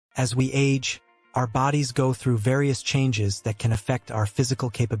As we age, our bodies go through various changes that can affect our physical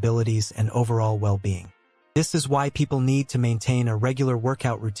capabilities and overall well-being. This is why people need to maintain a regular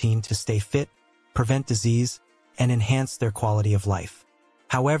workout routine to stay fit, prevent disease, and enhance their quality of life.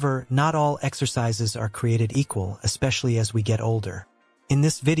 However, not all exercises are created equal, especially as we get older. In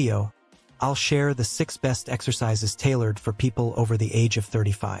this video, I'll share the 6 best exercises tailored for people over the age of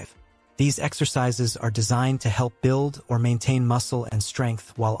 35. These exercises are designed to help build or maintain muscle and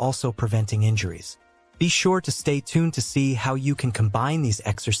strength while also preventing injuries. Be sure to stay tuned to see how you can combine these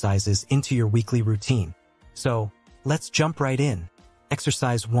exercises into your weekly routine. So, let's jump right in.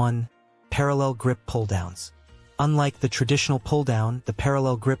 Exercise 1. Parallel grip pull-downs. Unlike the traditional pull-down, the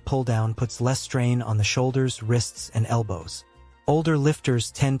parallel grip pull-down puts less strain on the shoulders, wrists, and elbows. Older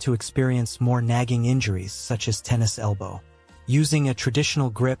lifters tend to experience more nagging injuries, such as tennis elbow. Using a traditional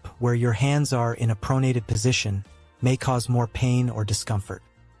grip where your hands are in a pronated position may cause more pain or discomfort.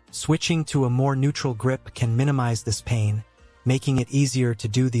 Switching to a more neutral grip can minimize this pain, making it easier to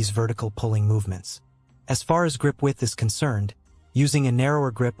do these vertical pulling movements. As far as grip width is concerned, using a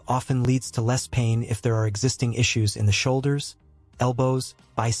narrower grip often leads to less pain if there are existing issues in the shoulders, elbows,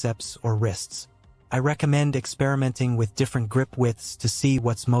 biceps, or wrists. I recommend experimenting with different grip widths to see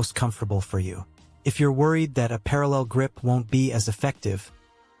what's most comfortable for you. If you're worried that a parallel grip won't be as effective,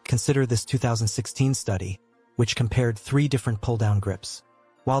 consider this 2016 study, which compared 3 different pull-down grips.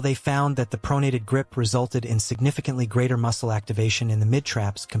 While they found that the pronated grip resulted in significantly greater muscle activation in the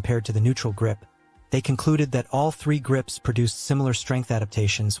mid-traps compared to the neutral grip, they concluded that all 3 grips produced similar strength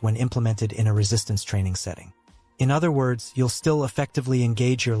adaptations when implemented in a resistance training setting. In other words, you'll still effectively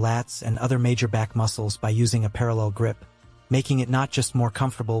engage your lats and other major back muscles by using a parallel grip, making it not just more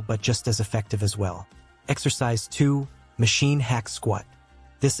comfortable but just as effective as well. Exercise 2. Machine hack squat.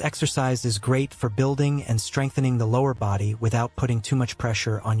 This exercise is great for building and strengthening the lower body without putting too much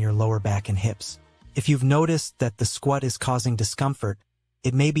pressure on your lower back and hips. If you've noticed that the squat is causing discomfort,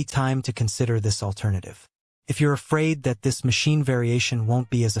 it may be time to consider this alternative. If you're afraid that this machine variation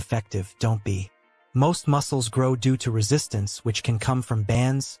won't be as effective, don't be. Most muscles grow due to resistance, which can come from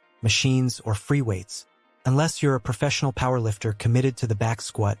bands, machines, or free weights. Unless you're a professional powerlifter committed to the back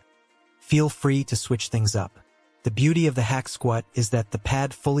squat, feel free to switch things up. The beauty of the hack squat is that the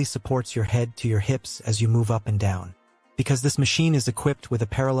pad fully supports your head to your hips as you move up and down. Because this machine is equipped with a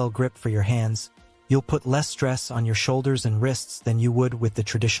parallel grip for your hands, you'll put less stress on your shoulders and wrists than you would with the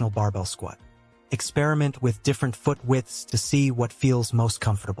traditional barbell squat. Experiment with different foot widths to see what feels most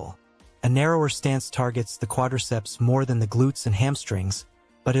comfortable. A narrower stance targets the quadriceps more than the glutes and hamstrings,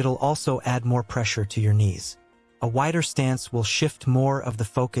 but it'll also add more pressure to your knees. A wider stance will shift more of the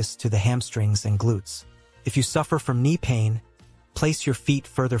focus to the hamstrings and glutes. If you suffer from knee pain, place your feet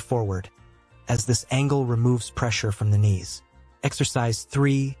further forward, as this angle removes pressure from the knees. Exercise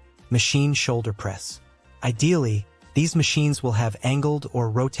 3. Machine shoulder press. Ideally, these machines will have angled or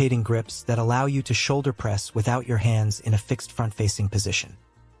rotating grips that allow you to shoulder press without your hands in a fixed front-facing position.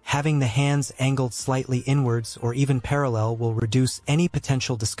 Having the hands angled slightly inwards or even parallel will reduce any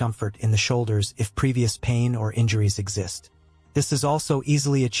potential discomfort in the shoulders if previous pain or injuries exist. This is also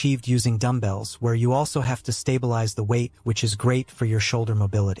easily achieved using dumbbells, where you also have to stabilize the weight, which is great for your shoulder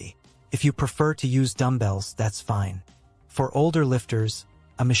mobility. If you prefer to use dumbbells, that's fine. For older lifters,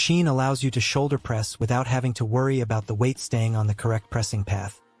 a machine allows you to shoulder press without having to worry about the weight staying on the correct pressing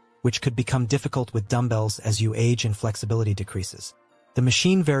path, which could become difficult with dumbbells as you age and flexibility decreases. The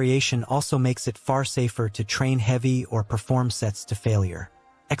machine variation also makes it far safer to train heavy or perform sets to failure.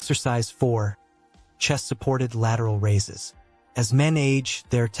 Exercise 4. Chest-supported lateral raises. As men age,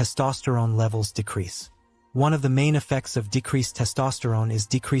 their testosterone levels decrease. One of the main effects of decreased testosterone is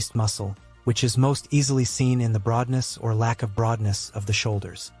decreased muscle, which is most easily seen in the broadness or lack of broadness of the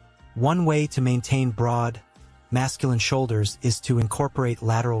shoulders. One way to maintain broad, masculine shoulders is to incorporate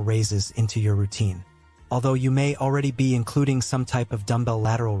lateral raises into your routine. Although you may already be including some type of dumbbell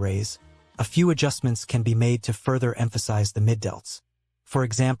lateral raise, a few adjustments can be made to further emphasize the mid-delts. For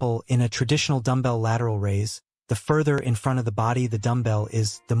example, in a traditional dumbbell lateral raise, the further in front of the body the dumbbell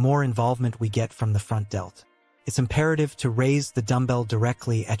is, the more involvement we get from the front delt. It's imperative to raise the dumbbell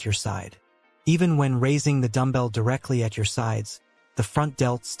directly at your side. Even when raising the dumbbell directly at your sides, the front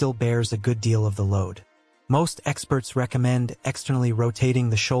delt still bears a good deal of the load. Most experts recommend externally rotating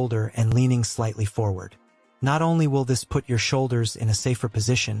the shoulder and leaning slightly forward. Not only will this put your shoulders in a safer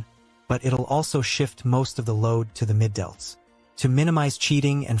position, but it'll also shift most of the load to the mid-delts. To minimize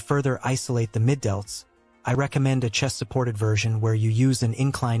cheating and further isolate the mid-delts, I recommend a chest-supported version where you use an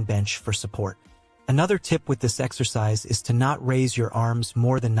incline bench for support. Another tip with this exercise is to not raise your arms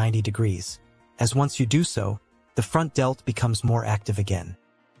more than 90 degrees, as once you do so, the front delt becomes more active again.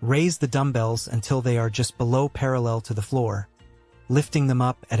 Raise the dumbbells until they are just below parallel to the floor, lifting them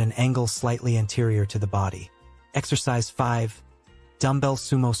up at an angle slightly anterior to the body. Exercise 5. Dumbbell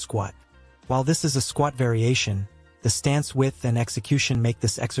Sumo Squat. While this is a squat variation, the stance width and execution make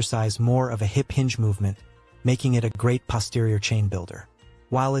this exercise more of a hip hinge movement, making it a great posterior chain builder.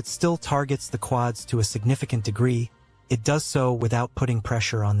 While it still targets the quads to a significant degree, it does so without putting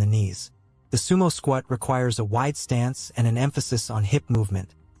pressure on the knees. The sumo squat requires a wide stance and an emphasis on hip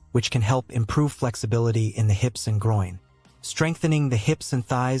movement, which can help improve flexibility in the hips and groin. Strengthening the hips and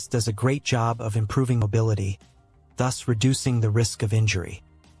thighs does a great job of improving mobility, thus reducing the risk of injury.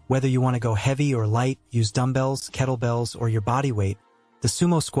 Whether you want to go heavy or light, use dumbbells, kettlebells, or your body weight, the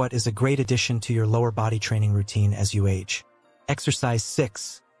sumo squat is a great addition to your lower body training routine as you age. Exercise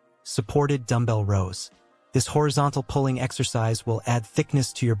 6. Supported dumbbell rows. This horizontal pulling exercise will add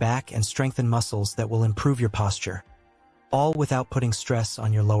thickness to your back and strengthen muscles that will improve your posture, all without putting stress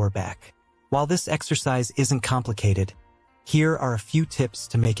on your lower back. While this exercise isn't complicated, here are a few tips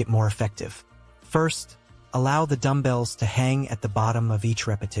to make it more effective. First, allow the dumbbells to hang at the bottom of each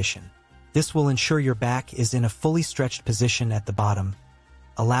repetition. This will ensure your back is in a fully stretched position at the bottom,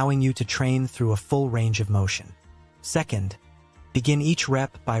 allowing you to train through a full range of motion. Second, begin each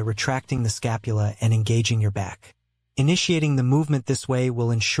rep by retracting the scapula and engaging your back. Initiating the movement this way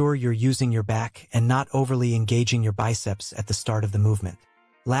will ensure you're using your back and not overly engaging your biceps at the start of the movement.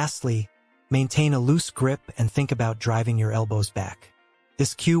 Lastly, maintain a loose grip and think about driving your elbows back.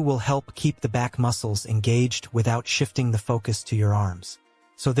 This cue will help keep the back muscles engaged without shifting the focus to your arms.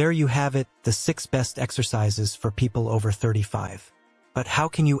 So there you have it, the 6 best exercises for people over 35. But how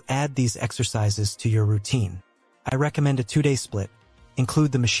can you add these exercises to your routine? I recommend a 2-day split.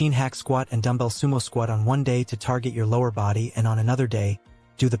 Include the machine hack squat and dumbbell sumo squat on one day to target your lower body, and on another day,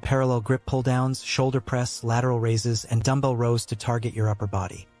 do the parallel grip pull downs, shoulder press, lateral raises, and dumbbell rows to target your upper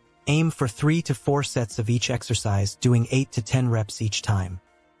body. Aim for 3 to 4 sets of each exercise, doing 8 to 10 reps each time.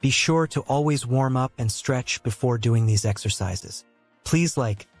 Be sure to always warm up and stretch before doing these exercises. Please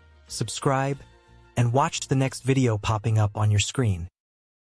like, subscribe, and watch the next video popping up on your screen.